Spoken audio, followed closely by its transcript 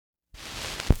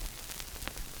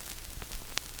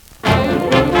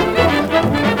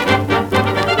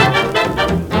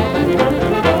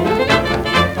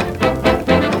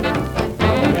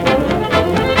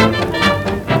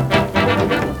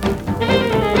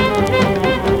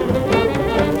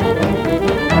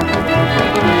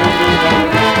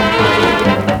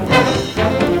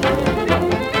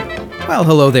Well,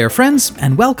 hello there, friends,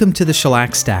 and welcome to the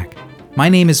Shellac Stack. My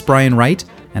name is Brian Wright,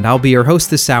 and I'll be your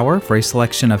host this hour for a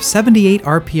selection of 78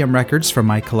 RPM records from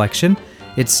my collection.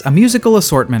 It's a musical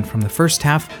assortment from the first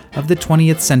half of the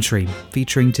 20th century,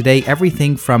 featuring today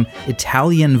everything from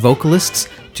Italian vocalists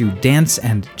to dance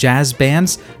and jazz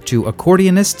bands to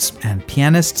accordionists and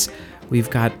pianists.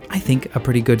 We've got, I think, a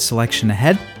pretty good selection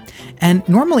ahead. And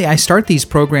normally I start these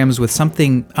programs with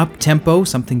something up-tempo,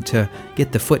 something to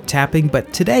get the foot tapping,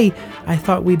 but today I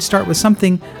thought we'd start with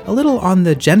something a little on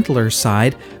the gentler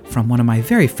side from one of my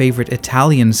very favorite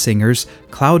Italian singers,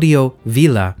 Claudio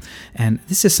Villa. And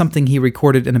this is something he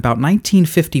recorded in about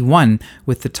 1951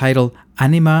 with the title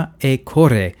Anima e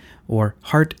Cuore, or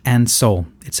Heart and Soul.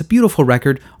 It's a beautiful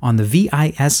record on the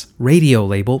VIS radio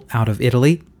label out of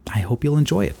Italy. I hope you'll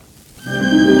enjoy it.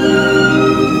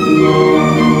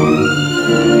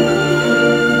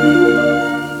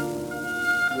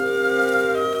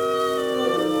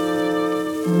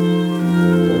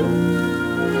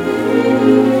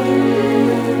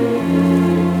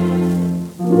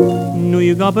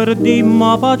 Noi che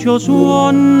perdimmo pace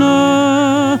suon,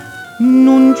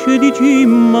 non ci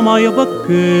dicimmo mai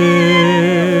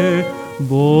perché,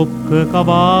 bocca che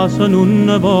vasa non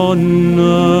ne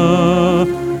vanno,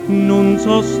 non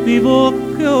so sti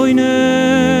bocche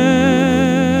oinè.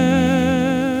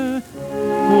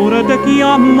 Ora te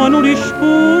chiamano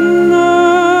risponde,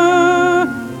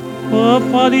 per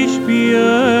fa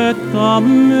dispietta a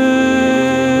me.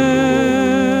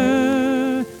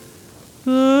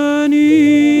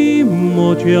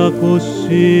 Tenimmoci a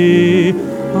così,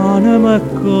 anima e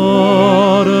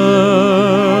cuore,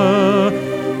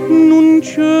 non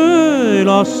ce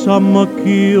la sammo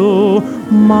più,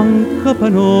 manca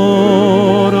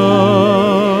penora.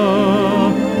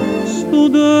 Sto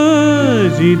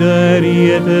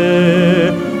desiderio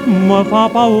te mi fa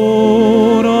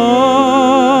paura,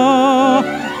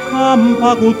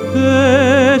 campa con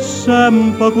te,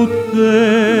 sempre con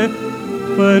te,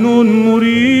 per non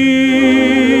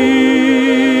morire.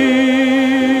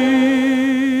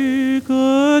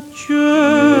 Che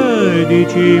c'è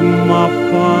dicimmo a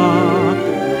fa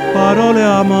parole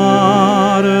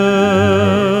amare,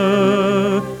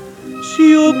 si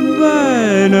io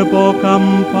bene può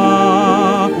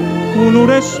campà un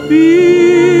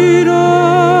respiro,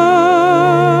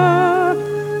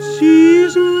 si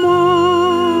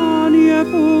smanie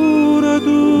pure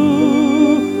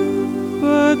tu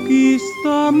per chi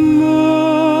sta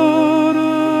amore.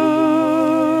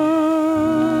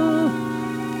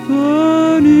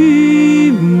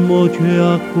 Tenimmoci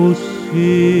a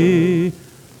così,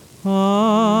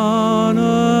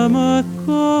 anima e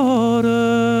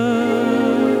cuore.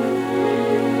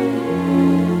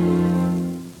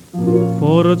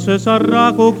 Forse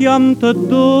sarà che chianta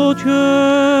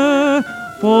dolce,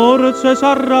 forse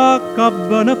sarà che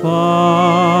bene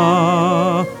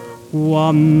fa,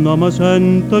 quando mi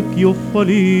sento più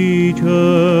felice,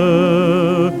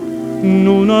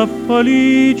 non è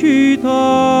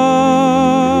felicità.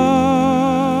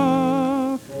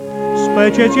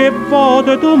 Specie se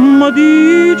vote tu mi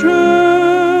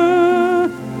dice,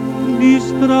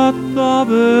 distratta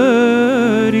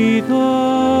verità.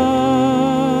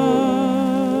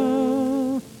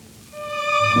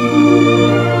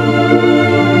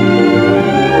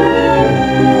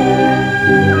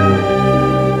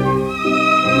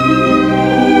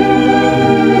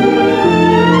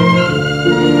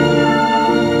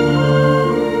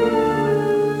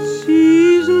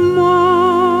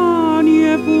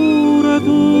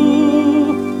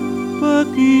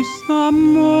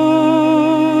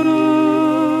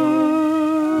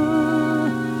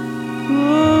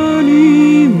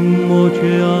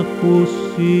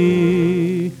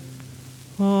 Così,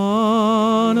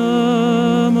 anima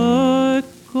e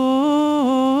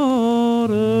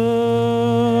cuore.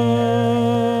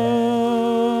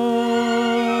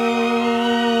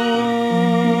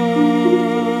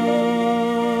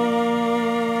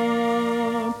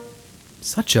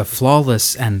 Such a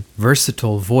flawless and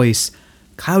versatile voice,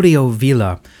 Claudio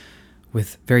Villa,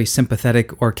 with very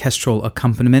sympathetic orchestral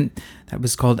accompaniment that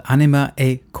was called Anima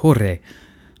e Cuore,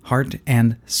 Heart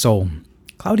and Soul.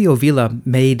 Claudio Villa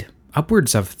made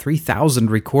upwards of 3,000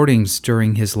 recordings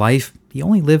during his life. He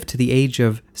only lived to the age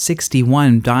of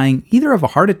 61, dying either of a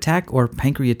heart attack or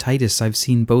pancreatitis. I've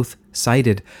seen both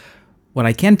cited. What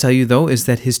I can tell you, though, is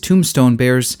that his tombstone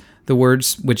bears the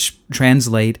words which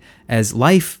translate as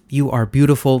 "Life, you are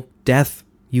beautiful, death,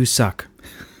 you suck."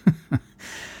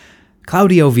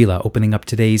 Claudio Villa opening up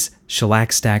today's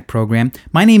Shellac Stack program.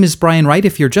 My name is Brian Wright.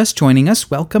 If you're just joining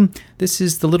us, welcome. This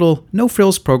is the little No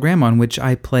Frills program on which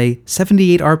I play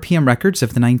 78 RPM records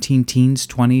of the 19 teens,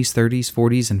 20s, 30s,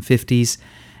 40s, and 50s.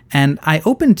 And I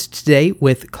opened today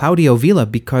with Claudio Villa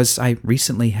because I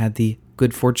recently had the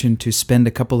good fortune to spend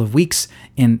a couple of weeks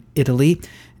in Italy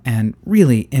and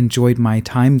really enjoyed my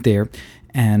time there,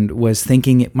 and was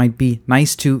thinking it might be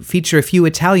nice to feature a few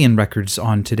Italian records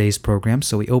on today's program.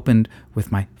 So we opened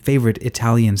with my favorite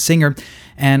Italian singer,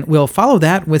 and we'll follow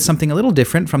that with something a little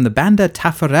different from the Banda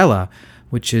Taffarella,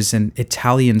 which is an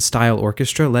Italian-style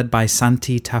orchestra led by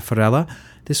Santi Taffarella.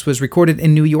 This was recorded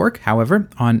in New York, however,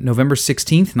 on November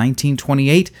 16th,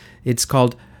 1928. It's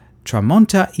called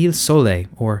Tramonta il Sole,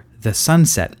 or The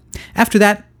Sunset. After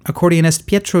that, accordionist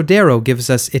Pietro Dero gives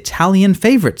us Italian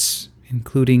favorites,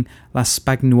 including La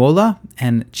Spagnuola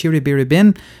and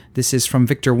Chiribiribin. This is from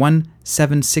Victor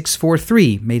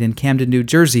 17643, made in Camden, New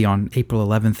Jersey on April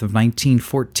 11th of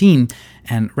 1914.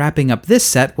 And wrapping up this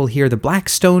set, we'll hear the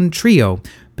Blackstone Trio,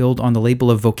 billed on the label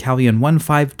of Vocalion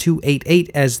 15288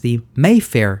 as the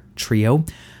Mayfair Trio.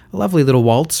 A lovely little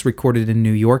waltz recorded in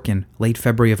New York in late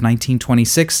February of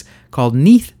 1926 called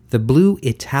 "'Neath the Blue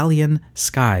Italian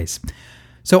Skies."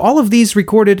 So all of these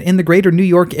recorded in the greater New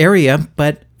York area,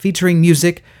 but featuring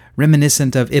music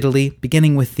reminiscent of Italy,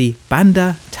 beginning with the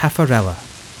Banda Taffarella.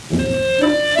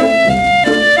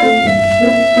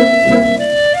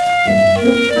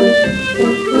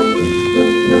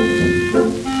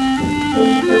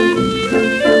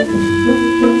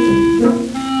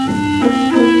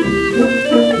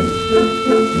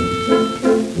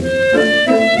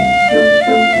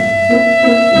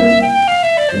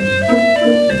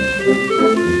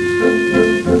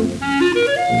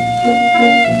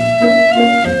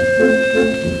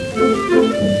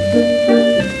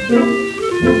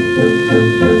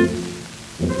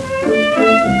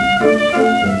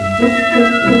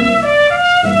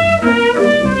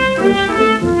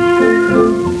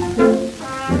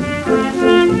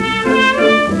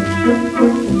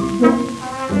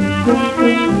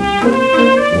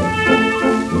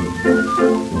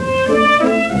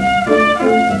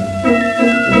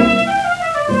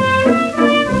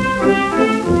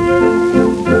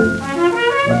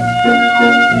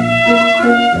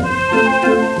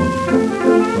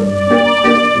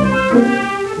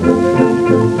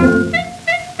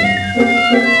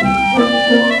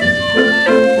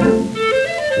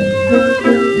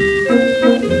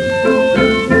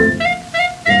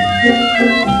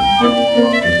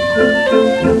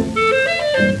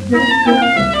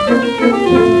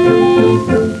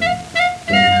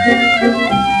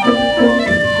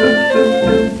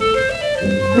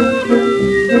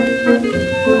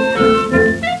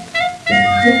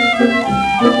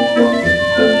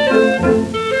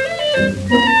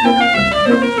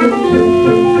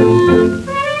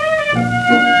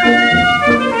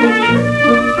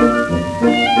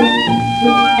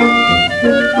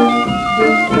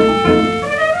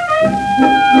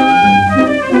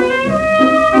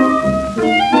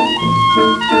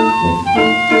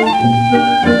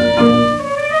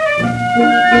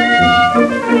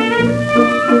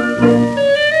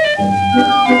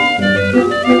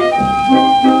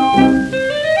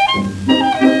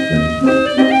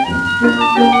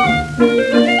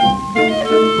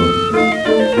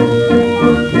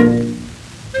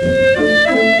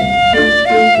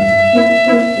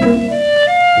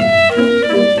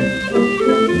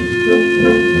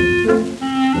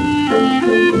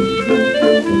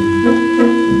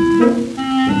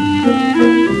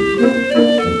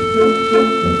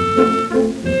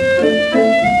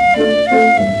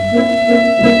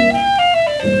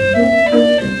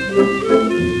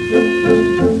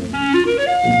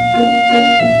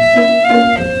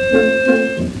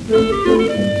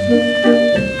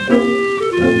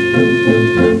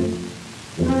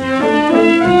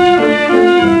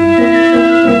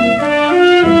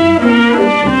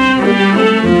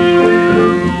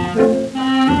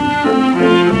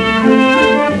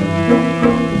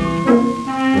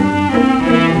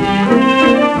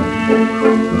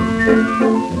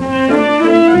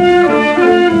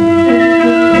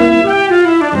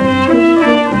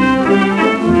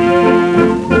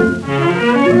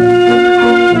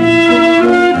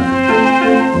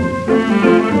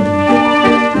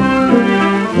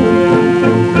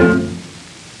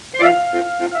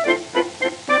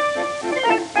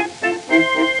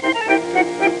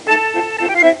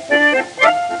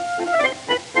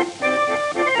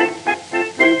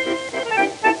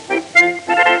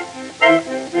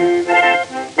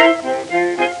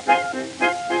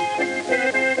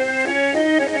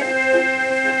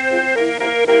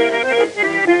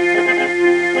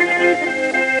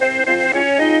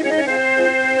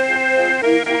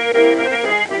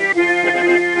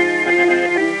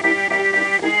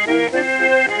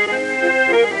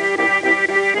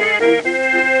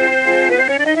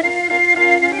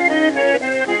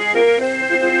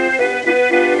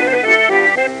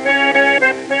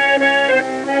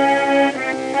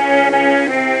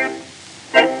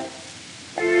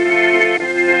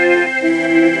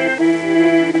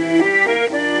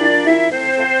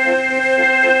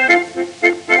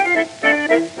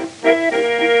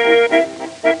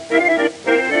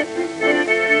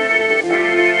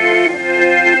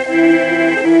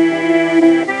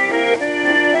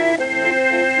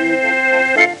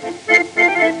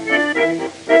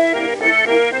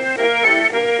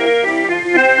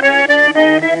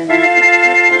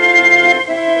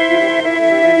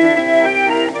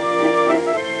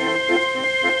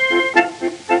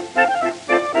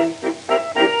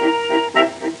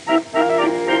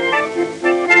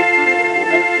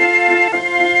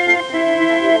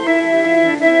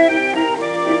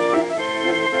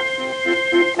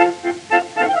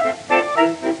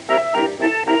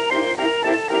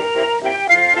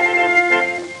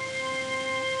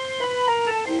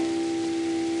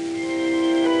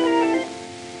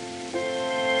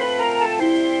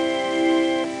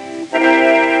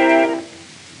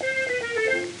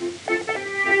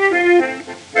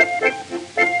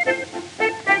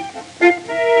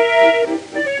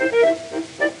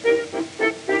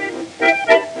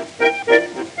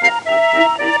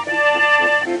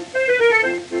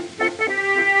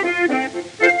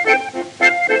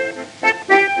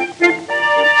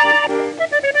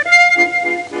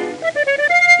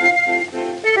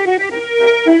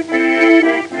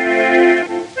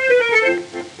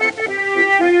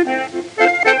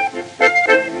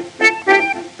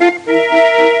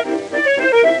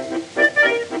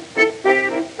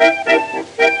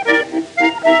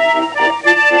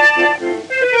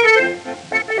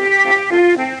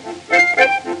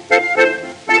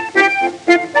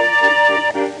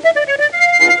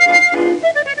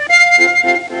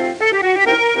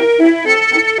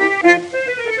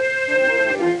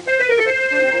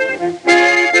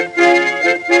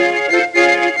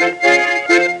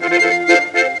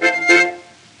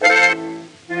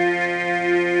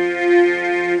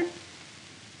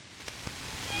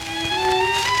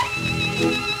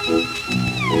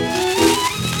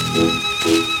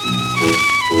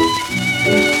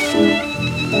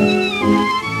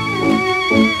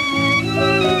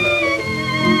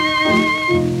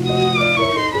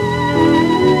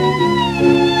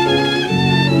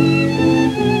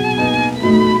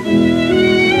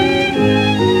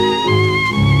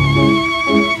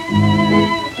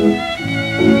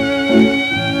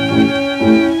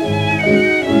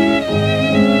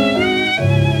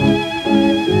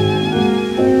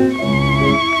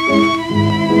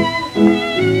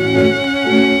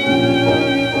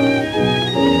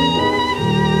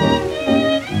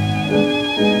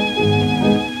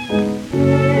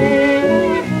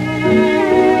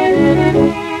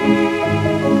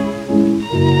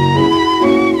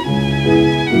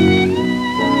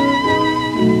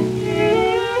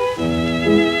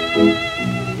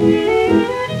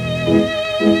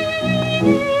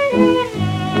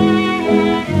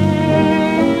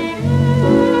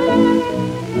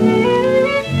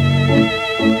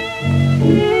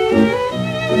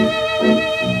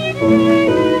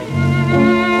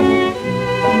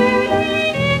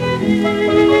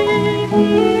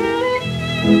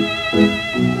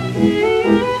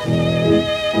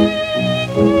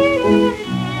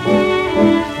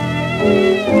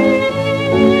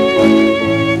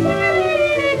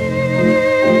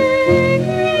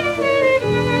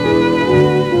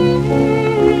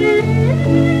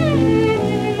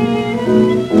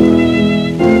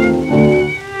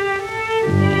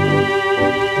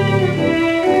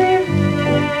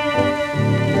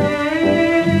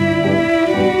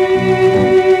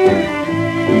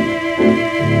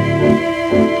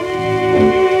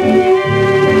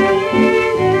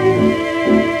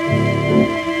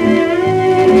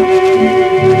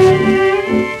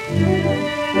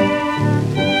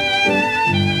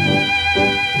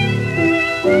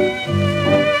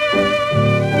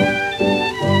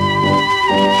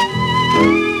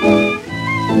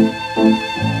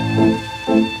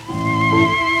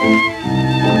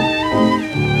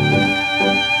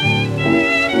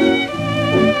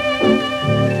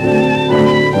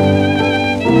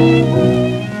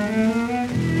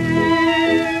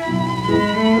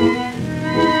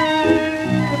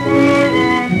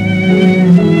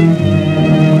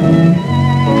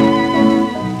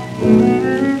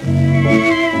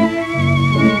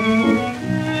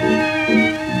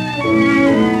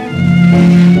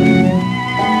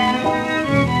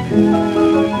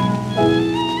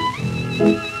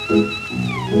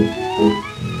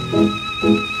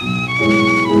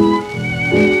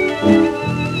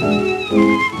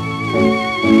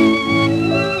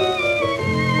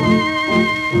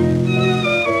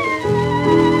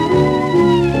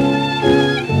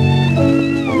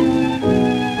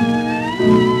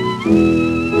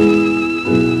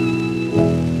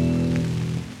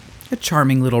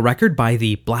 charming little record by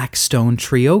the Black Stone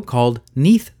Trio called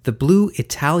 "'Neath the Blue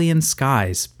Italian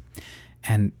Skies."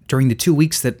 And during the 2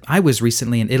 weeks that I was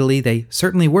recently in Italy, they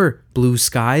certainly were blue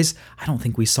skies. I don't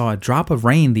think we saw a drop of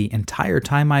rain the entire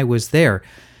time I was there.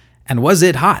 And was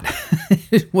it hot?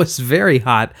 It was very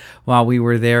hot while we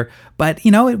were there. But,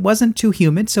 it wasn't too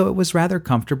humid, so it was rather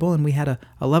comfortable, and we had a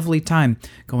lovely time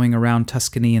going around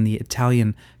Tuscany and the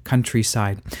Italian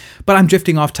countryside. But I'm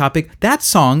drifting off topic. That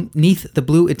song, "'Neath the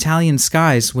Blue Italian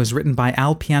Skies," was written by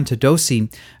Al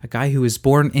Piantadosi, a guy who was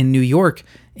born in New York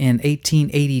in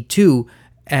 1882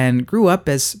 and grew up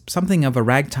as something of a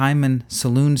ragtime and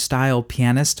saloon-style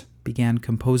pianist, began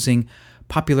composing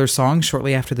popular songs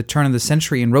shortly after the turn of the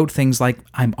century and wrote things like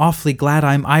 "I'm Awfully Glad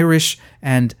I'm Irish"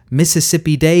 and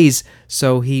 "Mississippi Days,"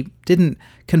 so he didn't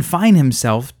confine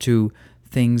himself to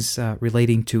things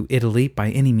relating to Italy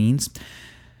by any means.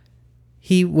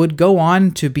 He would go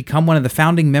on to become one of the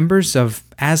founding members of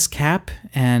ASCAP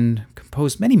and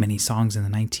compose many, many songs in the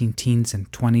 19-teens and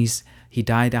 20s. He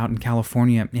died out in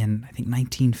California in, I think,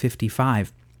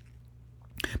 1955.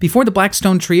 Before the Black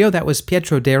Stone Trio, that was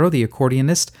Pietro Darro, the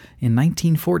accordionist, in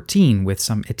 1914 with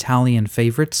some Italian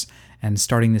favorites, and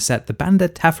starting the set, the Banda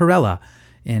Taffarella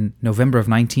in November of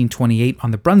 1928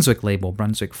 on the Brunswick label,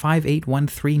 Brunswick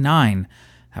 58139.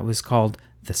 That was called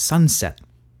The Sunset.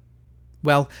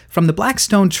 Well, from the Black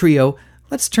Stone Trio,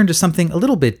 let's turn to something a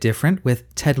little bit different with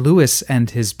Ted Lewis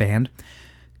and his band.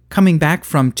 Coming back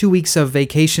from 2 weeks of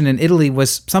vacation in Italy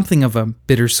was something of a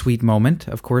bittersweet moment.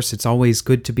 Of course, it's always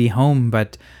good to be home,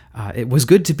 but it was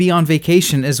good to be on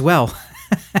vacation as well.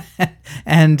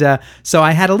 And so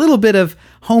I had a little bit of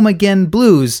home again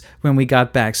blues when we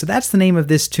got back. So that's the name of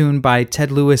this tune by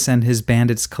Ted Lewis and his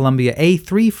band. It's Columbia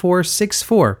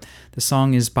A3464. The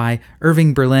song is by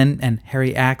Irving Berlin and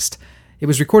Harry Axt. It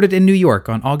was recorded in New York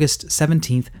on August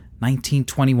 17th,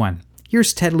 1921.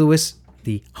 Here's Ted Lewis,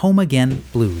 the Home Again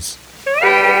Blues.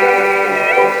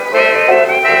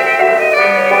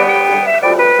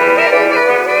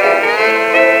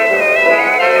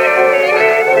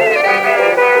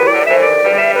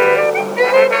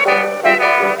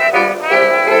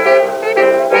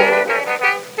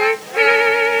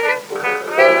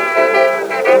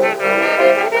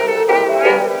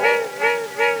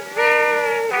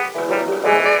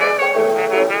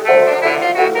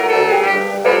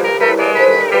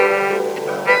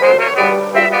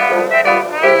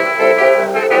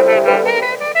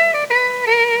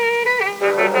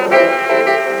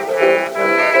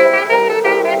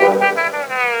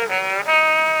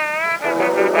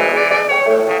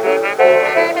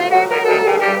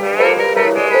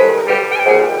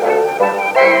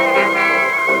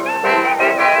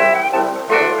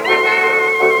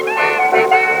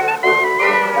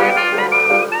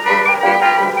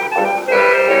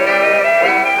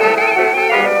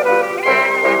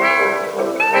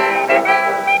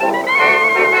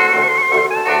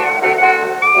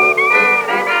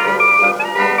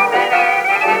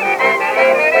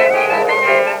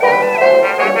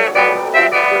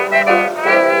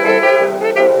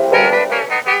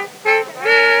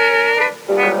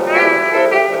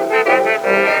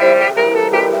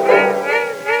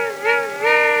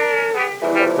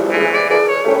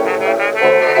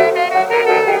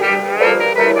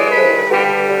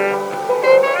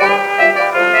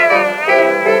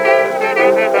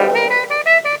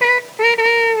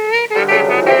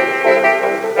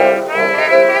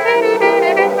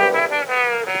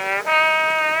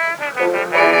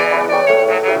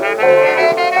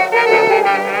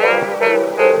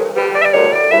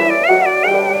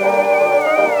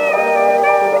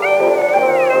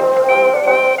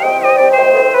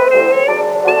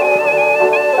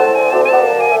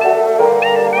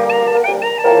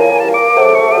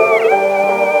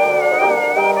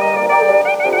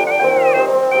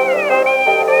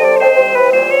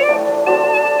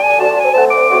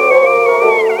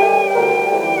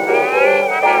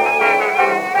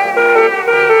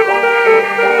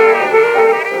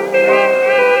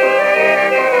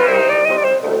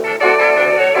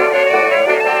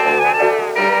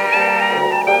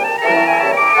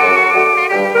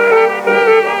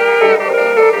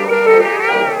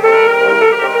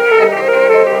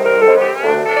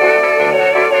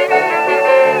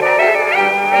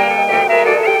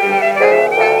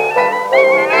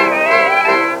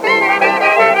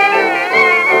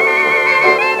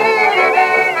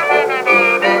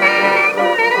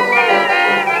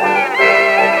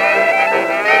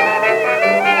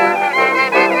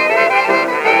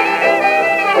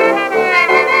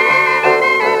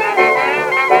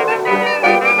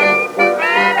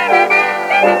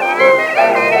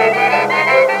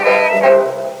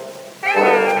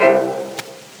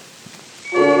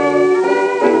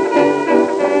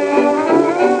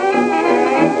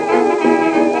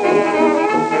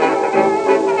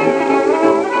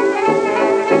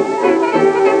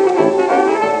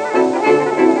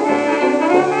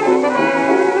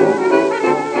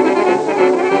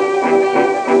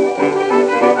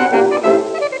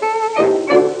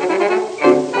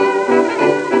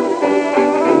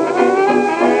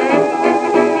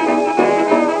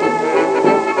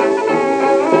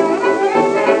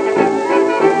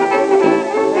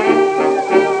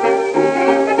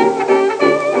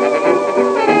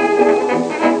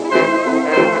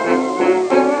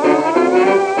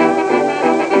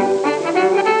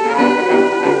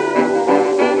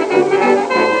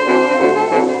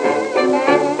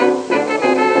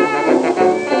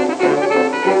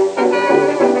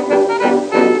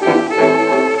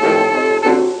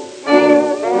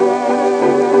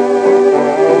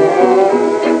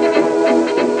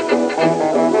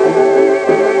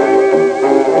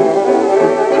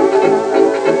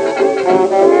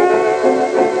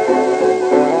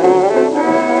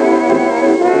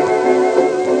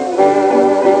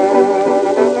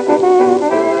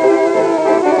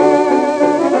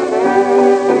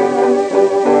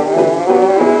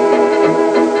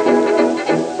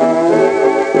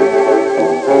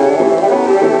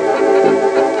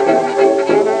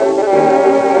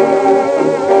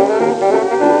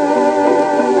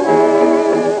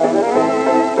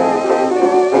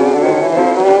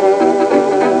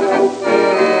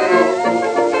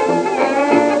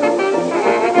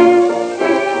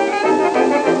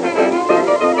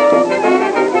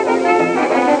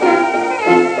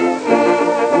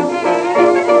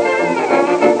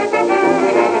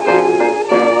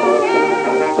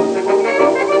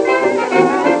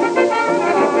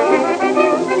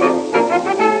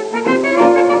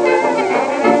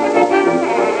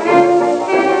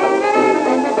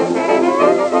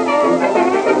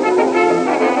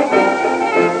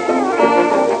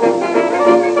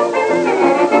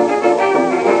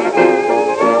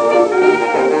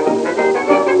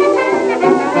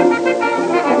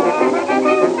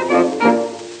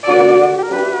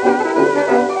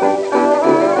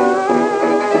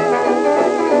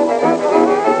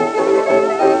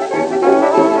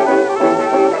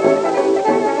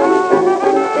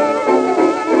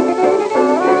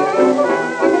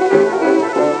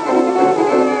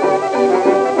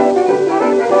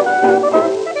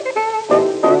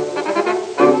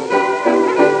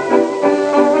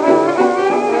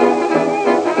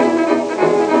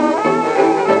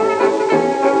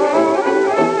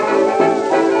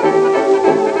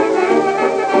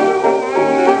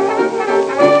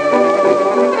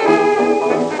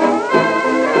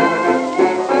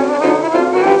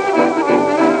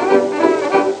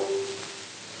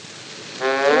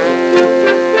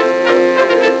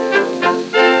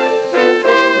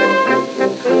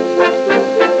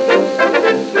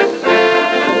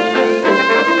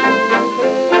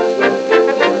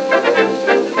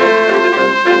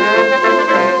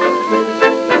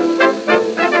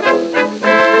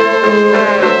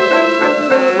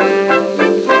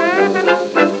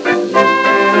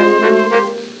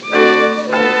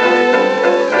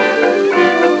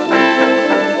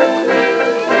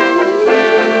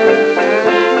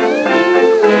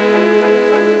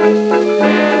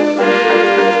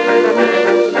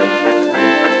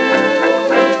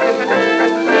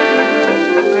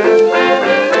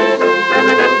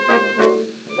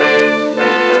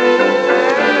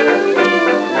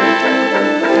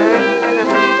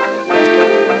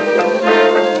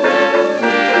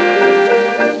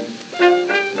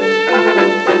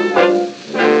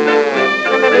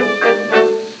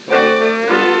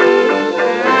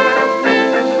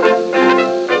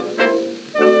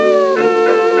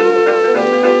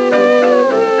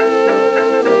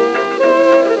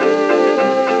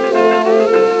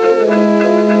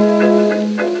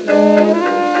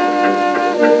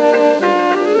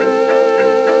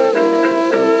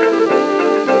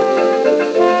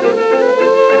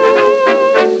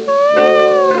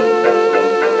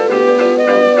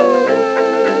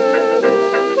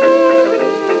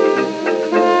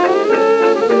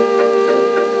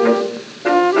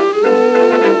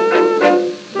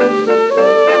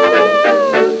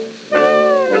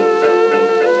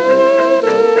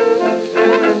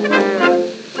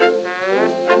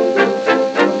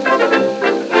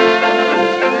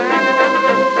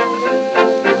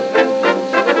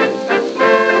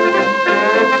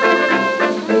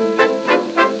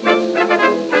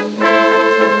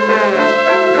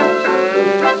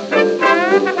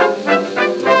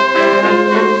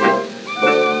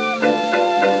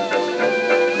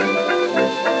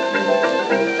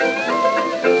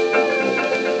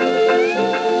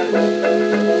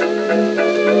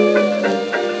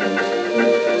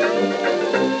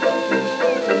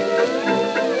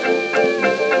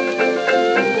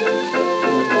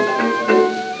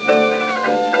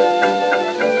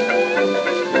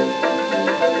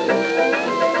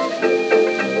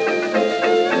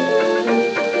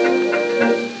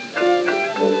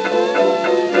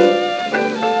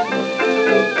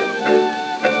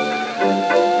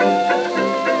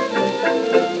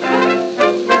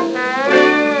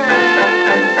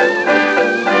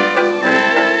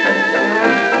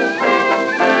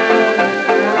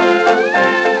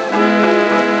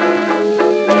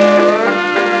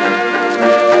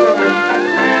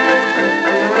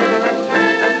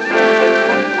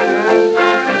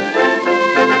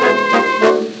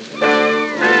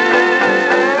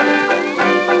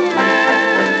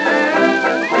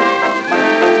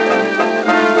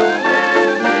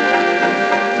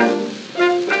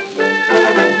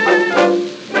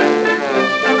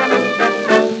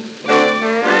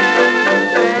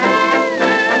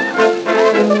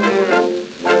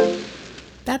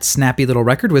 that snappy little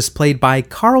record was played by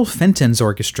Carl Fenton's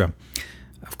orchestra.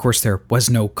 Of course, there was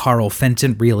no Carl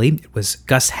Fenton, really. It was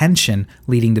Gus Henshin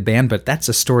leading the band, but that's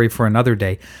a story for another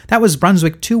day. That was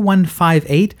Brunswick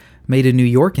 2158, made in New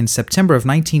York in September of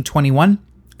 1921.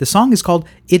 The song is called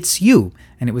It's You,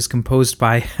 and it was composed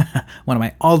by one of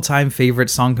my all-time favorite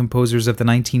song composers of the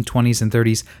 1920s and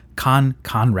 30s, Con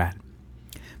Conrad.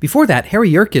 Before that,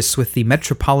 Harry Yerkes with the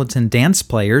Metropolitan Dance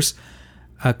Players,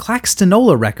 a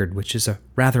Claxtonola record, which is a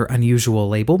rather unusual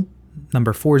label,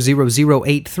 number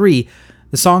 40083.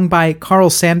 The song by Carl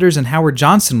Sanders and Howard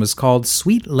Johnson was called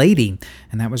Sweet Lady,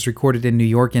 and that was recorded in New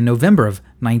York in November of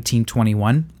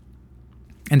 1921.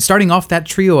 And starting off that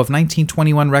trio of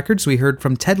 1921 records, we heard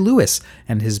from Ted Lewis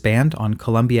and his band on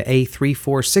Columbia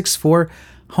A3464,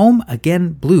 Home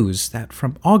Again Blues, that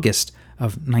from August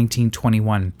of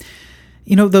 1921.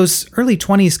 You know, those early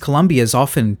 20s Columbias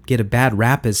often get a bad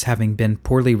rap as having been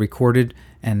poorly recorded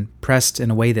and pressed in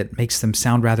a way that makes them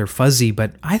sound rather fuzzy,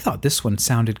 but I thought this one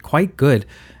sounded quite good,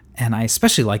 and I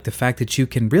especially like the fact that you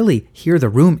can really hear the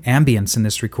room ambience in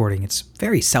this recording. It's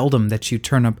very seldom that you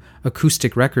turn up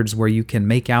acoustic records where you can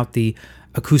make out the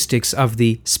acoustics of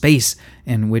the space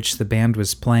in which the band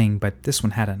was playing, but this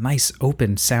one had a nice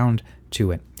open sound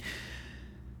to it.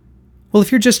 Well, if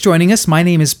you're just joining us, my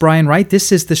name is Brian Wright.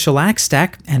 This is the Shellac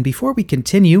Stack, and before we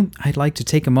continue, I'd like to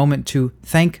take a moment to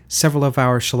thank several of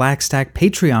our Shellac Stack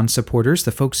Patreon supporters,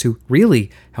 the folks who really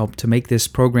helped to make this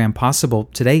program possible.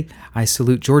 Today, I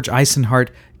salute George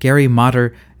Eisenhart, Gary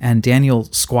Motter, and Daniel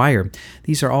Squire.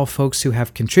 These are all folks who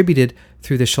have contributed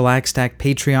through the Shellac Stack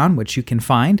Patreon, which you can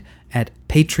find at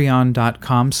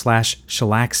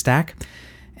patreon.com/shellacstack.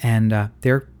 And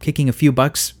they're kicking a few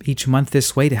bucks each month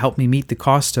this way to help me meet the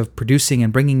cost of producing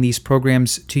and bringing these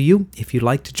programs to you. If you'd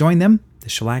like to join them, the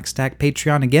Shellac Stack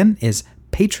Patreon again is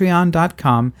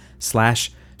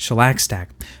patreon.com/shellacstack.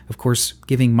 Of course,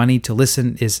 giving money to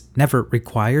listen is never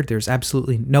required. There's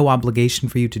absolutely no obligation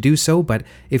for you to do so, but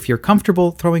if you're comfortable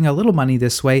throwing a little money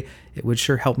this way, it would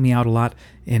sure help me out a lot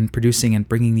in producing and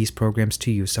bringing these programs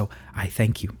to you, so I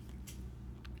thank you.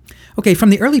 Okay, from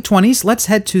the early 20s, let's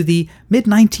head to the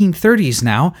mid-1930s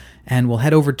now, and we'll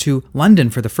head over to London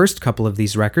for the first couple of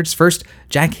these records. First,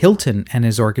 Jack Hilton and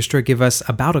his orchestra give us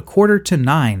About a Quarter to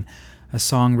Nine, a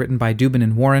song written by Dubin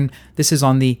and Warren. This is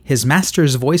on the His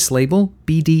Master's Voice label,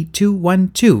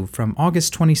 BD212, from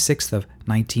August 26th of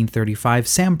 1935.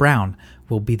 Sam Brown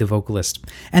will be the vocalist.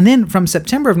 And then from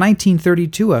September of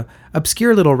 1932, a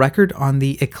obscure little record on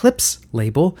the Eclipse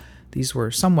label. These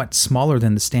were somewhat smaller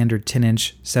than the standard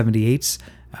 10-inch 78s,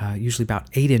 usually about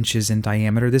 8 inches in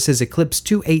diameter. This is Eclipse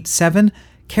 287.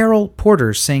 Carol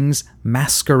Porter sings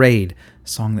Masquerade, a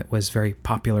song that was very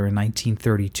popular in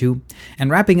 1932. And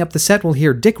wrapping up the set, we'll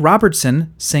hear Dick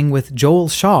Robertson sing with Joel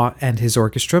Shaw and his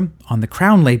orchestra on the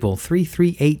Crown label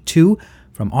 3382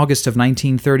 from August of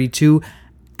 1932,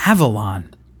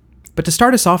 Avalon. But to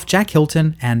start us off, Jack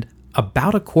Hilton and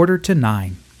About a Quarter to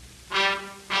Nine.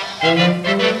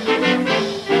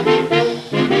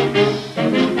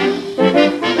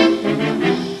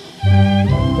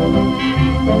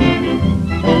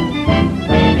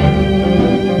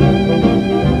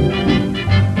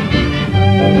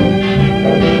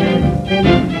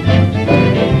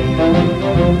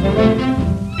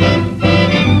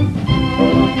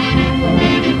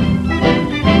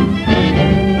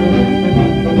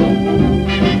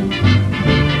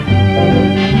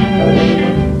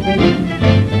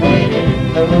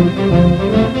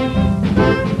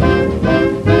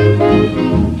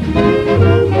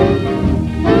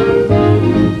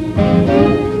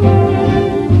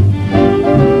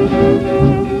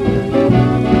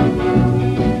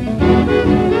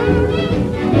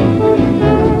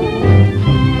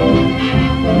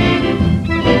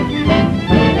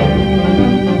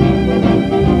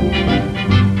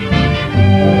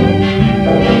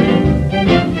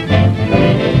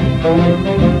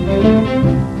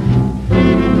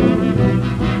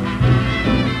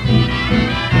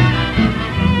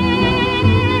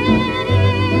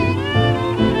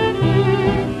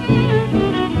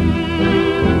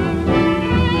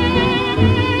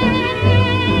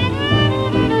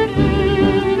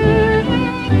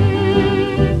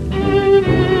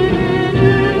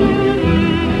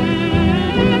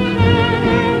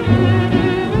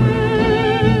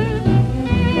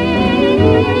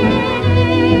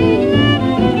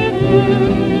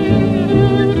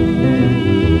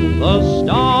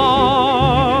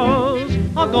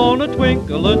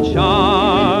 twinkle and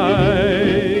shine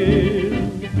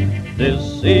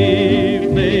this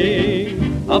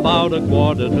evening about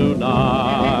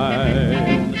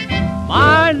 8:45.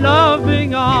 My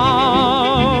loving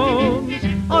arms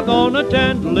are gonna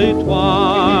gently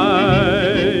twine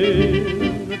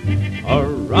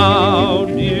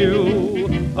around you,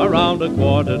 around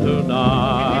 9:15.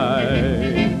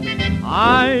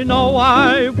 I know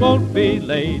I won't be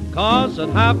late, 'cause at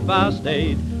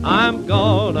 8:30 I'm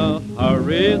gonna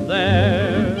hurry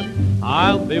there.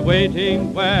 I'll be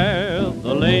waiting where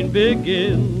the lane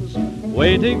begins,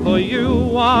 waiting for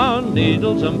you on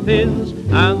needles and pins,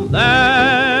 and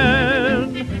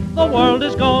then the world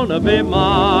is gonna be mine.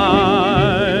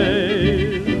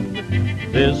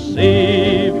 This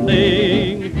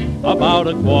evening, about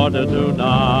 9:15.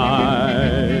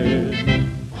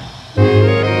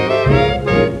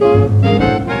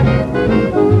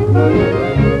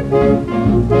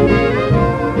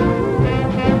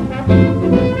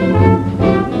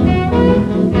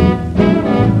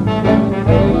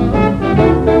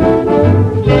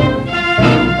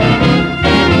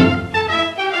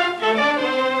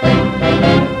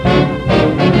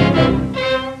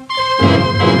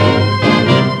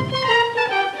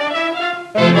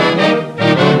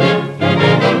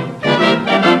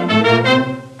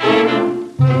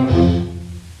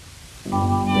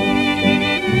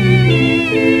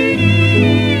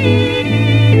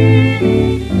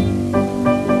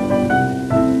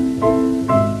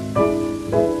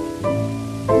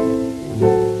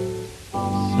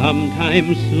 Sometime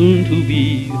soon to be,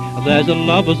 there's a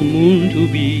lover's moon to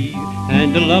be,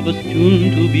 and a lover's tune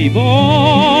to be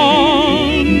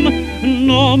born.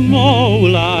 No more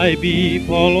will I be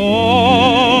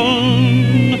forlorn.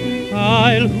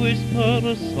 I'll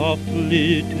whisper softly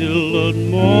till the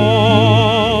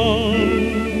morn.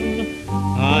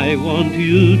 I want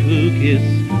you to kiss,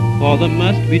 for there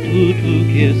must be two to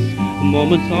kiss.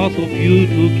 Moments are so few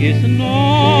to kiss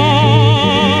now.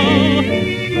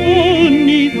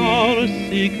 Beneath our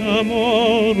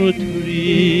sycamore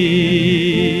tree,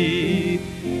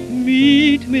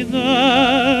 meet me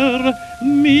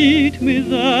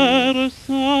there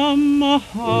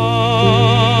somehow.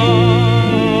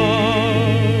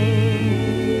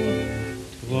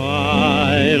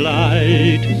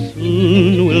 Twilight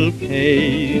soon will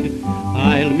fade,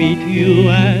 I'll meet you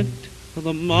at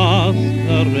the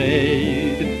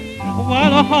masquerade,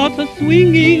 while our hearts are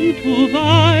swinging to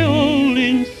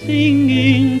violin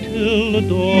singing till the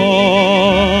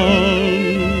dawn.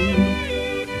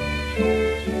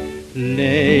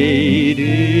 Lady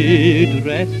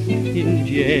dressed in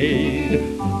jade,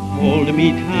 hold me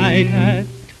tight at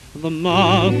the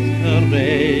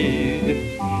masquerade.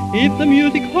 If the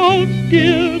music holds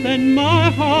dear, then my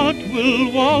heart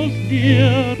will waltz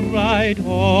dear right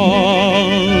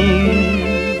on.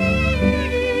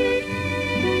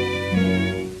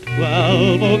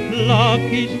 12 o'clock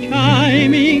is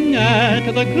chiming at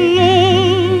the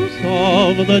close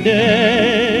of the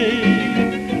day.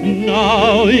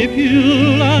 Now if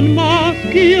you'll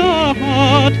unmask your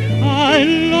heart, I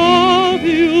love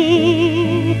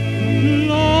you,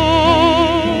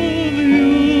 love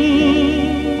you.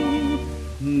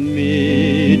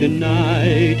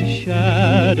 Midnight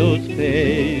shadows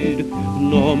fade,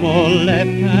 no more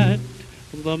left at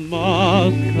the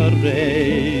masquerade.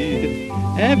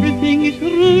 Everything is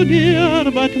through,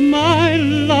 dear, but my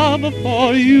love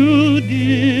for you,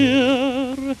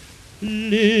 dear,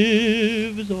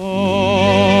 lives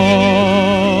on.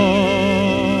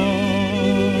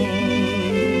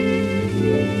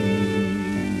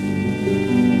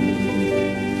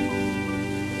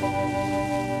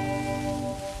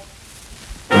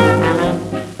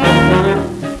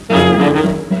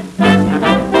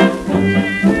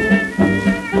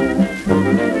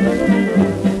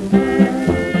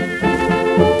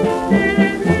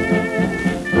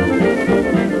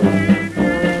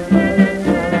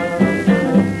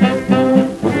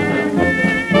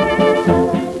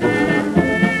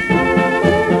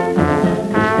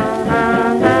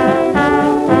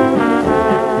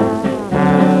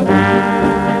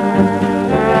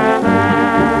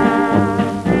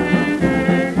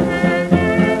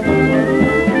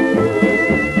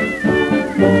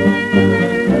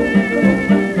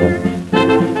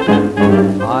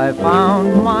 I found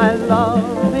my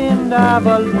love in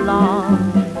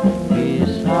Avalon,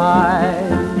 beside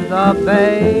the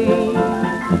bay.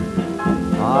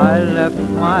 I left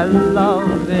my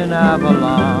love in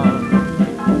Avalon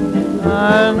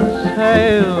and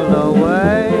sailed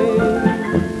away.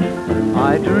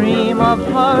 I dream of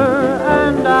her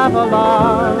and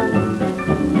Avalon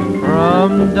from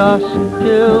dusk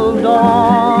till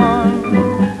dawn,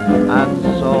 and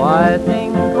so I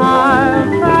think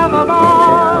I'll travel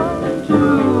on to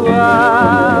Avalon.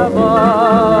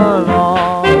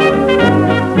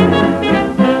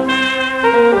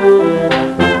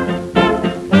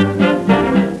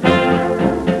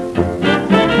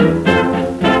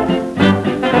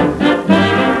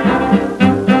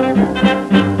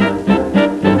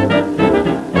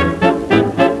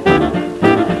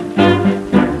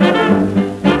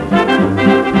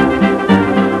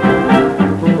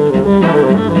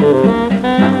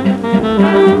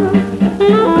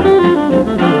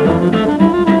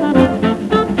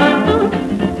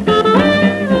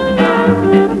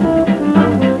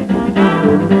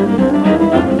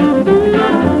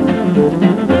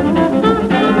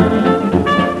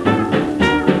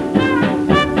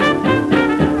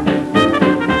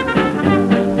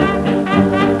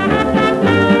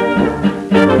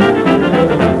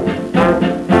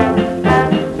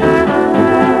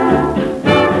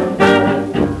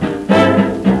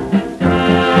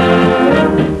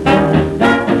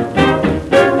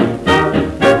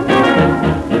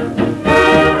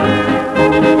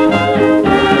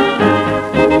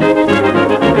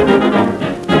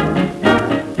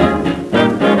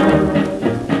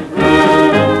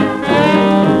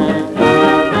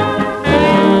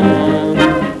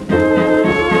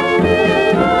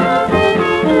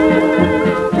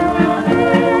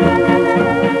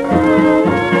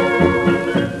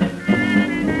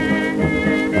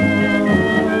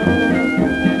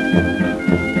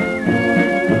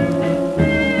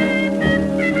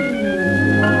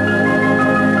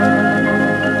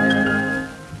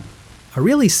 a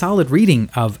really solid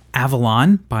reading of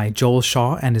Avalon by Joel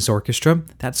Shaw and his orchestra.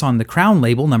 That's on the Crown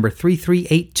label, number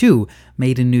 3382,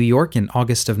 made in New York in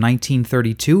August of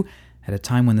 1932, at a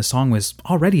time when the song was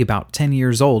already about 10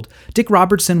 years old. Dick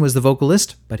Robertson was the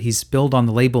vocalist, but he's billed on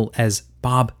the label as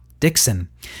Bob Dixon.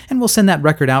 And we'll send that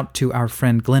record out to our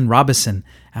friend Glenn Robison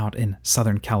out in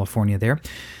Southern California there.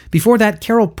 Before that,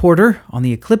 Carol Porter on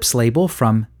the Eclipse label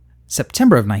from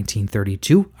September of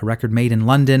 1932, a record made in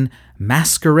London,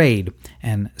 Masquerade.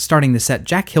 And starting the set,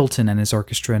 Jack Hilton and his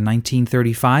orchestra in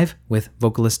 1935 with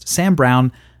vocalist Sam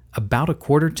Brown, About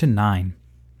 8:45.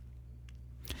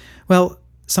 Well,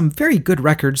 some very good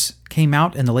records came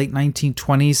out in the late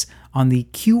 1920s on the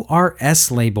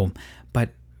QRS label,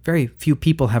 but very few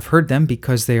people have heard them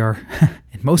because they are,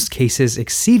 in most cases,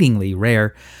 exceedingly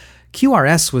rare.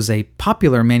 QRS was a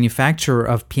popular manufacturer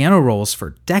of piano rolls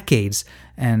for decades,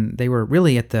 and they were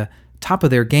really at the top of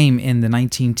their game in the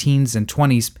 19-teens and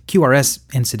 20s. QRS,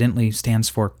 incidentally, stands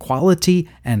for Quality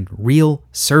and Real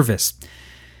Service.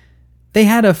 They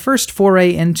had a first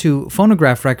foray into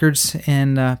phonograph records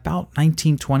in about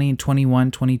 1920 and 21,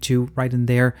 22, right in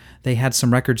there. They had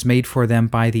some records made for them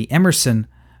by the Emerson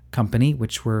Company,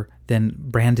 which were then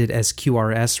branded as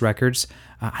QRS records.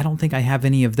 I don't think I have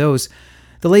any of those.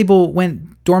 The label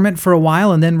went dormant for a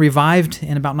while and then revived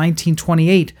in about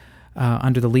 1928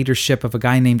 under the leadership of a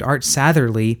guy named Art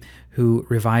Satherley, who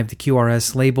revived the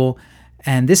QRS label.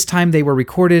 And this time they were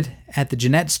recorded at the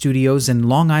Jeanette Studios in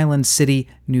Long Island City,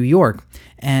 New York.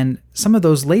 And some of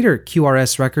those later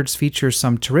QRS records feature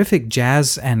some terrific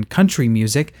jazz and country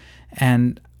music.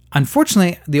 And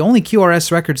unfortunately, the only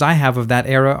QRS records I have of that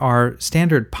era are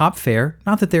standard pop fare.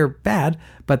 Not that they're bad,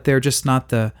 but they're just not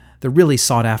the really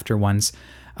sought-after ones.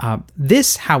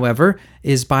 This, however,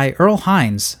 is by Earl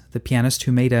Hines, the pianist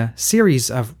who made a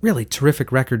series of really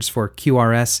terrific records for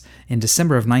QRS in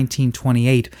December of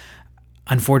 1928.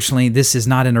 Unfortunately, this is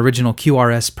not an original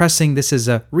QRS pressing. This is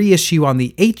a reissue on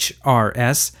the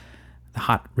HRS, the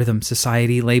Hot Rhythm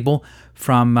Society label,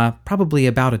 from probably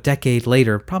about a decade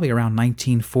later, probably around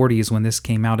 1940 is when this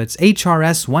came out. It's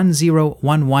HRS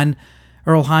 1011.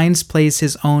 Earl Hines plays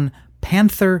his own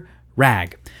Panther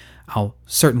Rag. I'll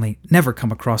certainly never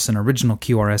come across an original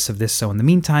QRS of this, so in the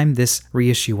meantime, this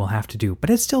reissue will have to do. But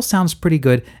it still sounds pretty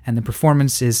good, and the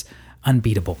performance is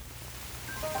unbeatable.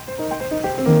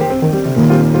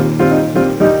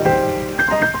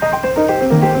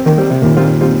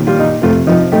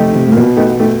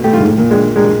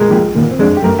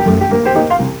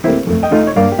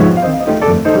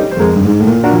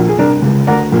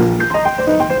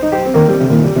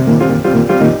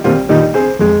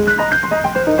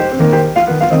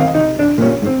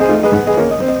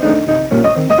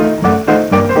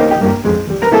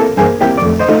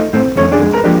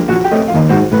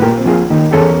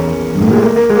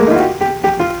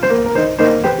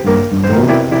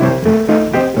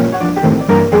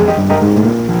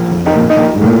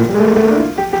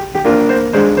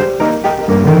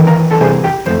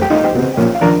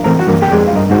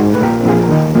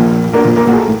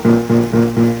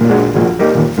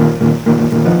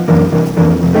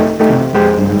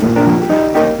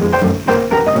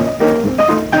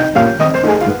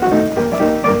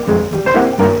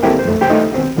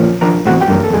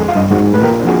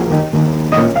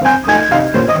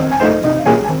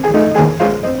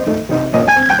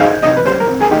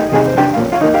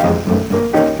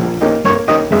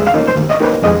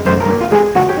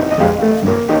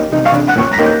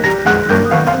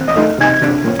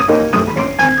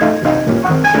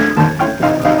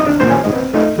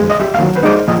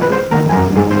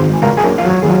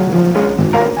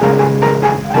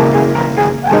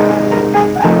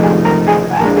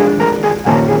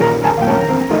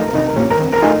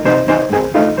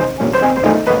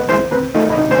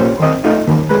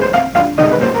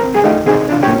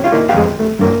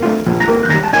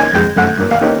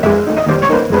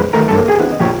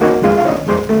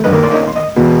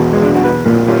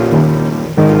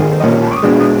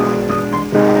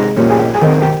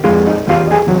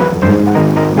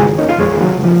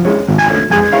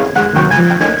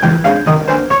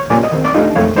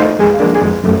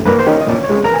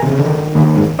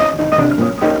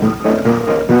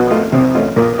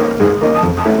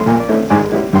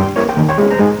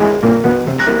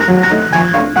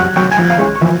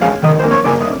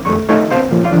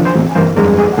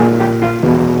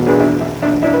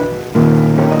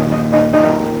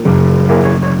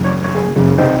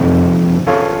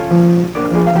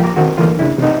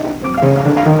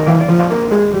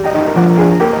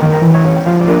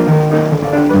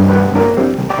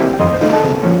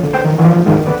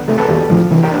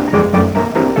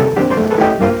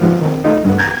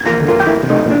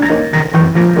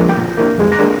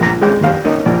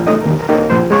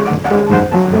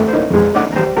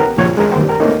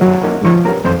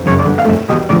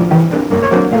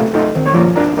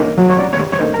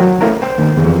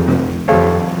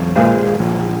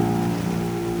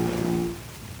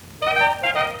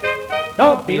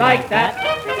 like that.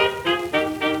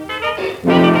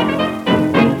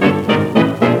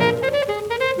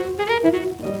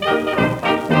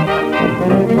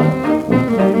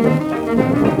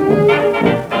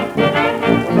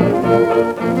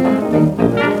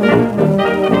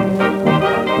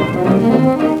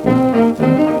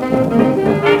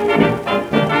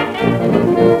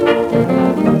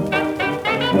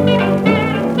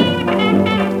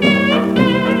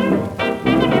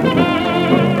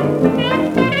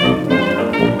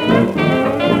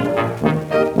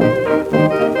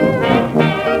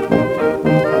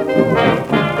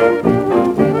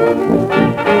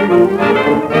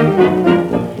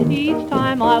 Each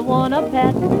time I want a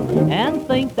pet and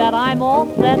think that I'm all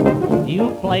set,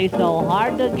 you play so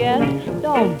hard to get,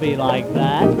 don't be like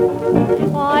that.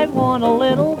 I want a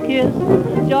little kiss,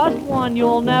 just one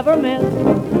you'll never miss,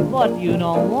 but you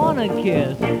don't want a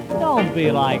kiss, don't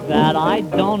be like that. I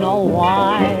don't know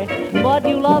why, but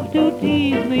you love to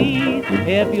tease me.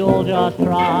 If you'll just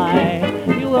try,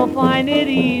 you will find it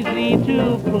easy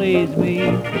to please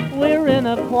me. We're in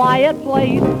a quiet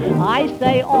place, I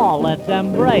say, oh, let's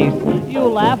embrace. You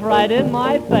laugh right in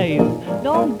my face,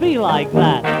 don't be like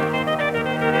that.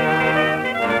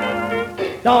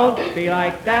 Don't be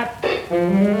like that.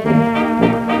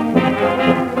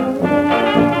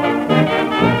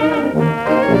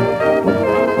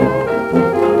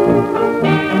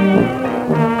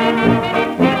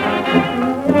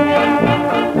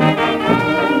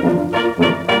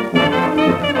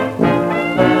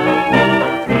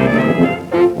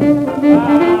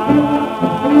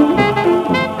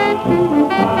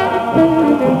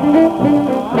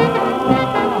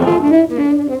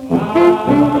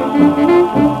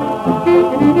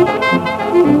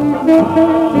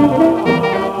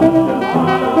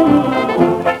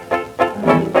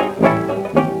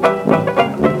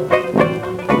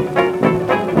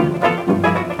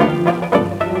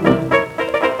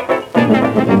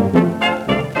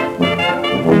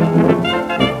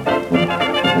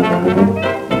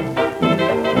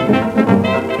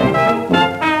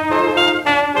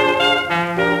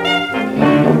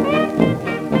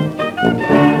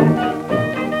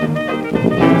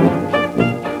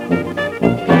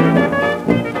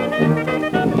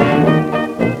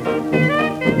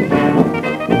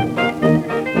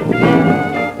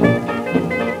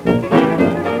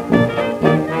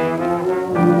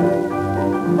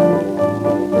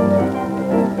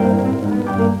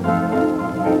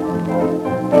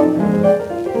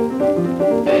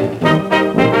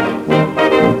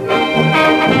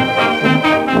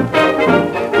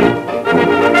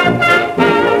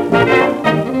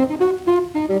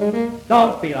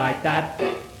 Don't be like that.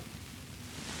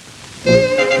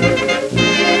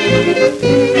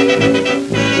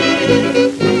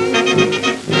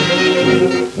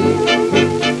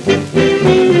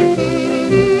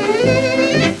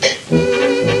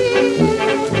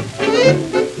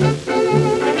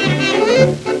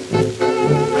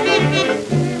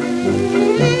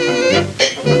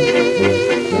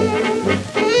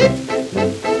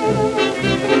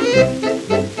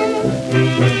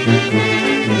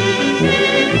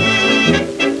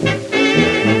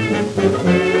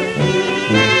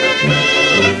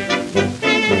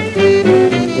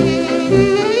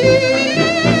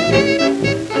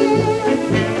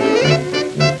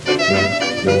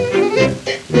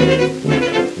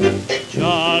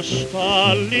 Just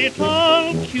a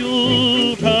little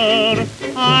cuter,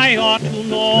 I ought to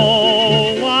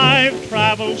know, I've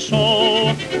traveled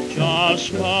so.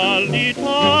 Just a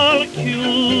little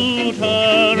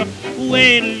cuter,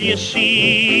 will you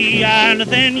see, and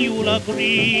then you'll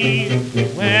agree.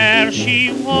 Where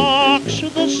she walks,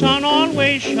 the sun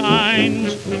always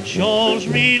shines, shows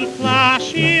real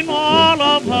class in all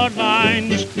of her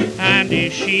lines. And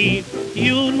is she,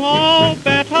 you know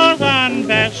better than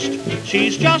best,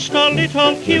 she's just a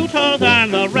little cuter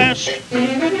than the rest.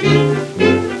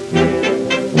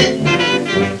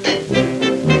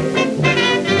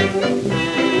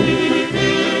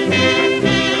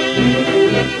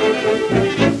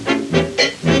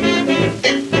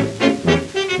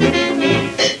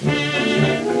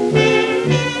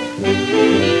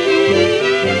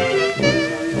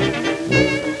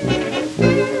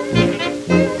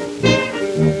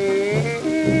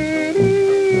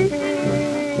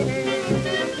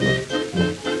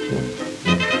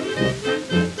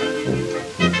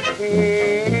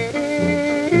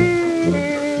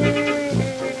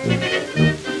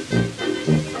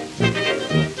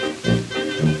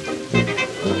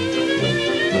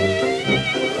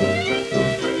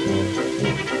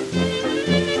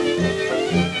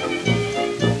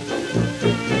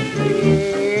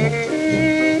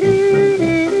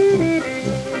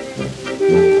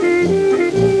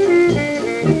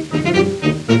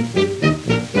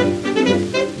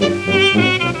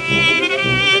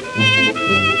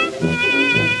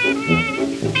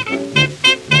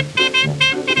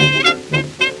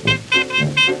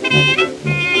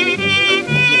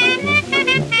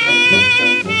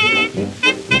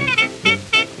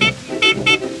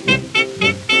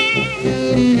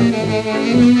 Three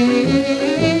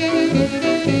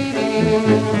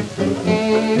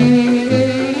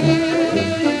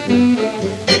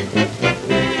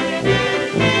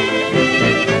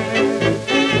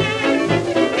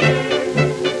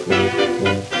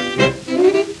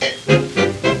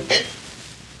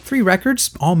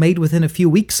records, all made within a few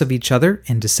weeks of each other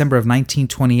in December of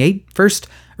 1928. First,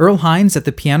 Earl Hines at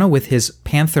the piano with his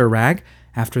Panther Rag.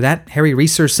 After that, Harry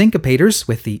Reeser Syncopators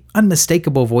with the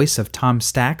unmistakable voice of Tom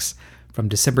Stax. From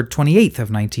December 28th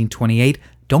of 1928,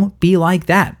 Don't Be Like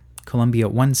That, Columbia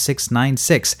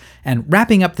 1696. And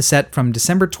wrapping up the set from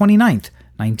December 29th,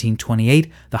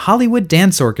 1928, the Hollywood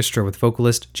Dance Orchestra with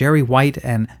vocalist Jerry White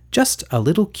and Just a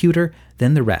Little Cuter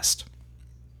Than the Rest.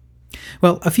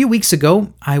 Well, a few weeks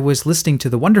ago, I was listening to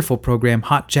the wonderful program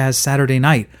Hot Jazz Saturday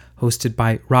Night, hosted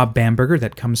by Rob Bamberger,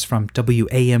 that comes from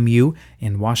WAMU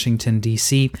in Washington,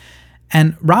 D.C.,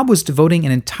 and Rob was devoting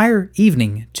an entire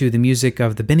evening to the music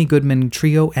of the Benny Goodman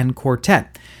Trio and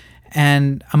Quartet.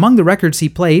 And among the records he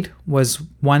played was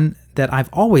one that I've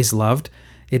always loved.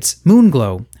 It's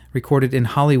Moonglow, recorded in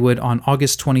Hollywood on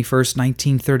August 21st,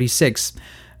 1936.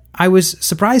 I was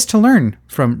surprised to learn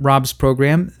from Rob's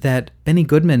program that Benny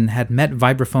Goodman had met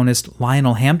vibraphonist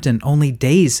Lionel Hampton only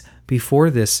days before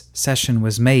this session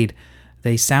was made.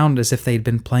 They sound as if they'd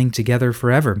been playing together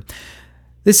forever.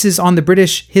 This is on the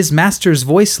British His Master's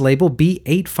Voice label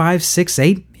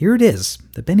B8568. Here it is,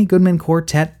 the Benny Goodman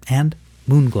Quartet and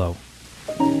Moonglow.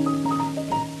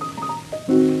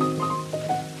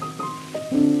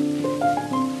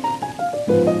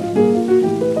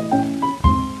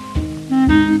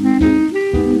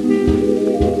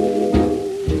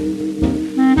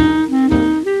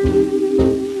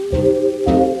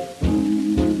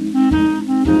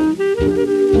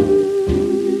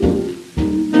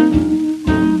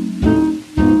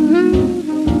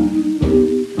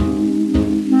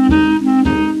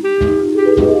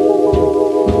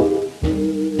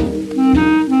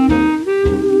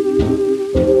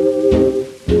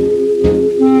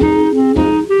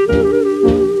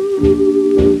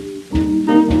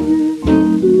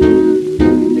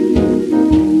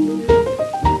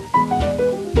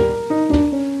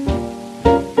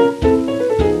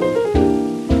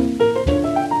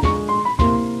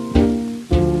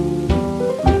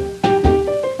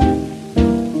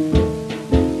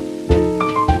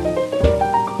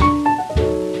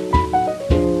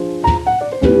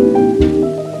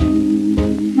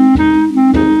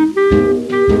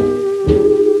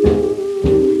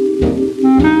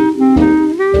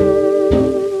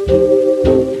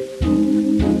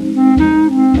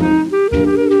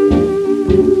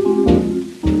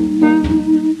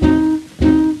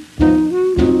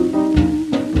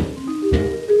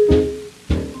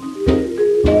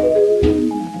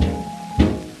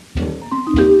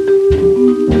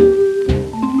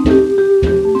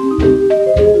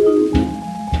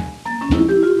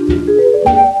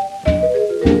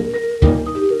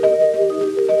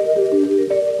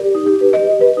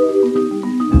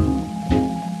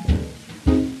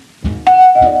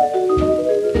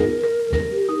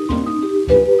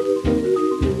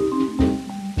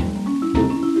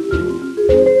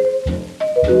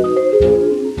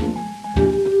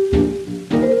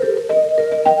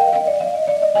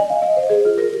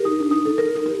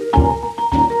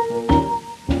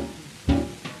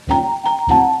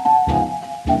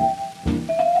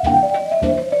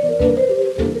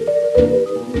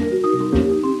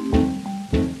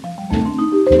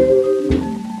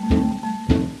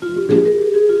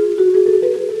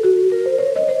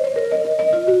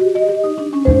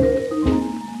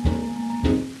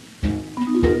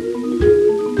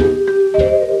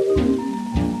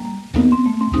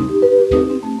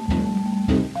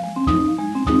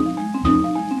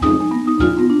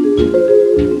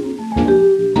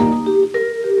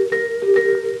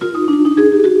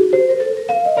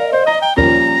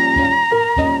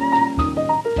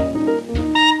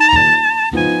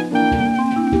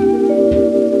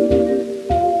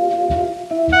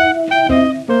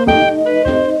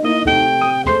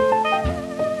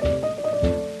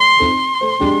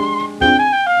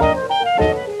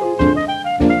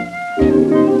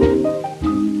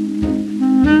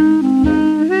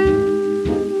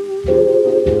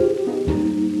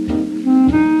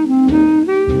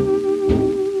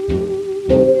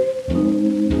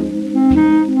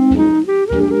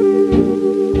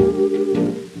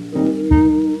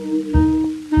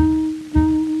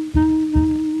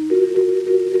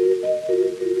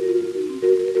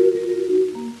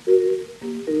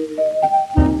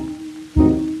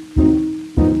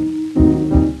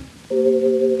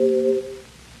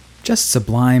 Just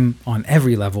sublime on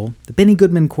every level, the Benny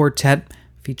Goodman Quartet,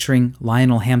 featuring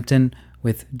Lionel Hampton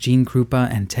with Gene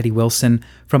Krupa and Teddy Wilson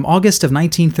from August of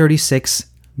 1936,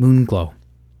 Moonglow.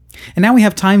 And now we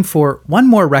have time for one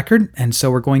more record, and so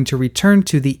we're going to return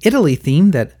to the Italy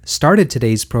theme that started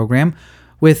today's program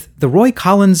with the Roy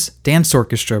Collins Dance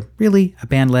Orchestra, really a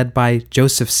band led by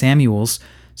Joseph Samuels.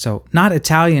 So not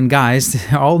Italian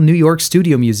guys, all New York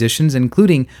studio musicians,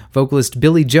 including vocalist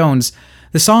Billy Jones.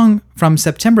 The song from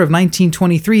September of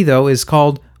 1923, though, is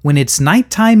called When It's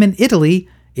Nighttime in Italy,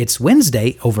 It's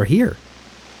Wednesday Over Here.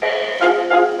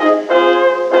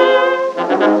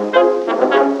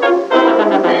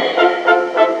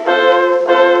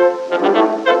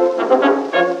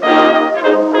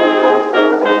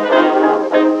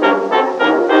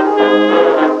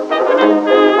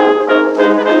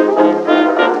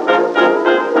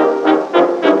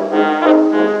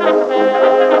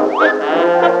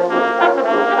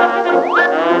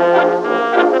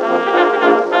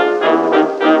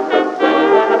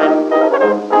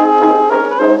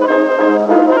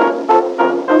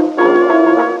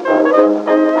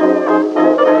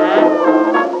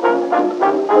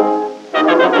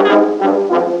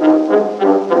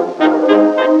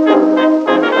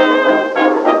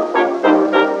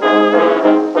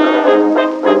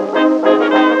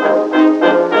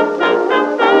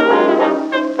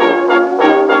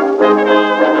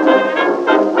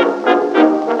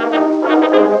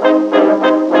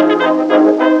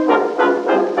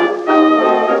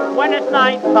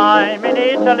 Nighttime in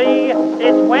Italy,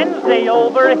 it's Wednesday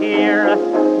over here.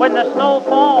 When the snow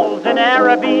falls in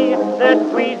Araby, they're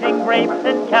squeezing grapes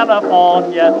in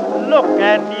California. Look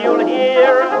and you'll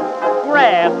hear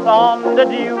grass on the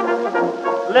dew.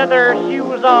 Leather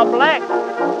shoes are black,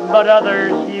 but other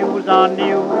shoes are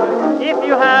new. If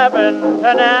you haven't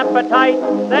an appetite,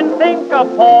 then think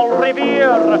of Paul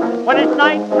Revere. When it's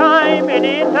nighttime in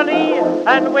Italy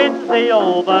and Wednesday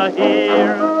over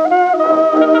here.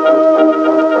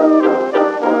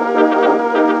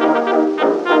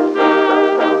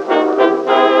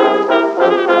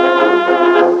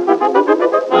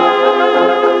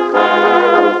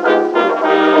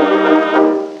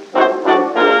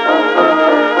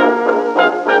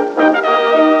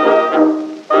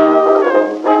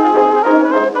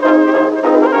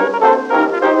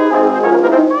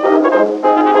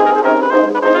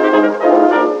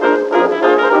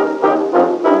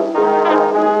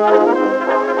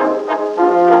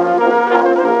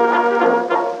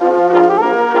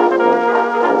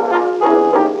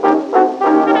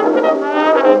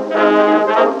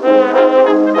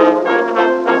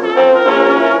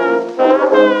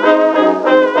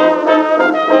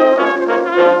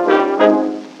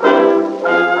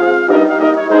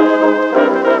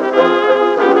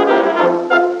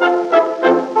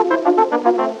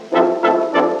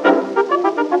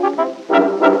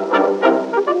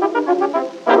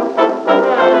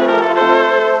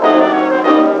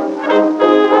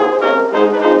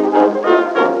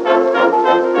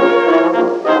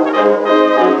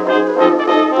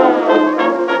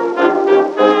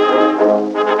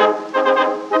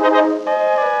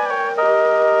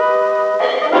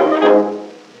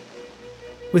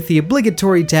 With the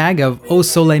obligatory tag of O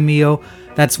Sole Mio,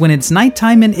 that's when it's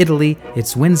nighttime in Italy,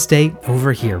 it's Wednesday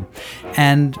over here.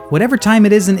 And whatever time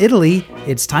it is in Italy,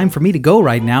 it's time for me to go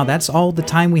right now. That's all the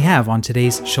time we have on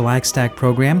today's Shellac Stack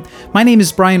program. My name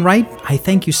is Brian Wright. I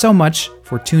thank you so much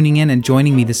for tuning in and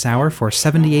joining me this hour for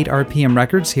 78 RPM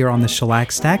records here on the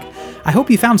Shellac Stack. I hope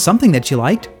you found something that you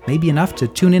liked, maybe enough to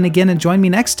tune in again and join me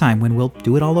next time when we'll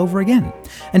do it all over again.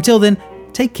 Until then,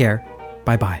 take care.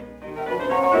 Bye-bye.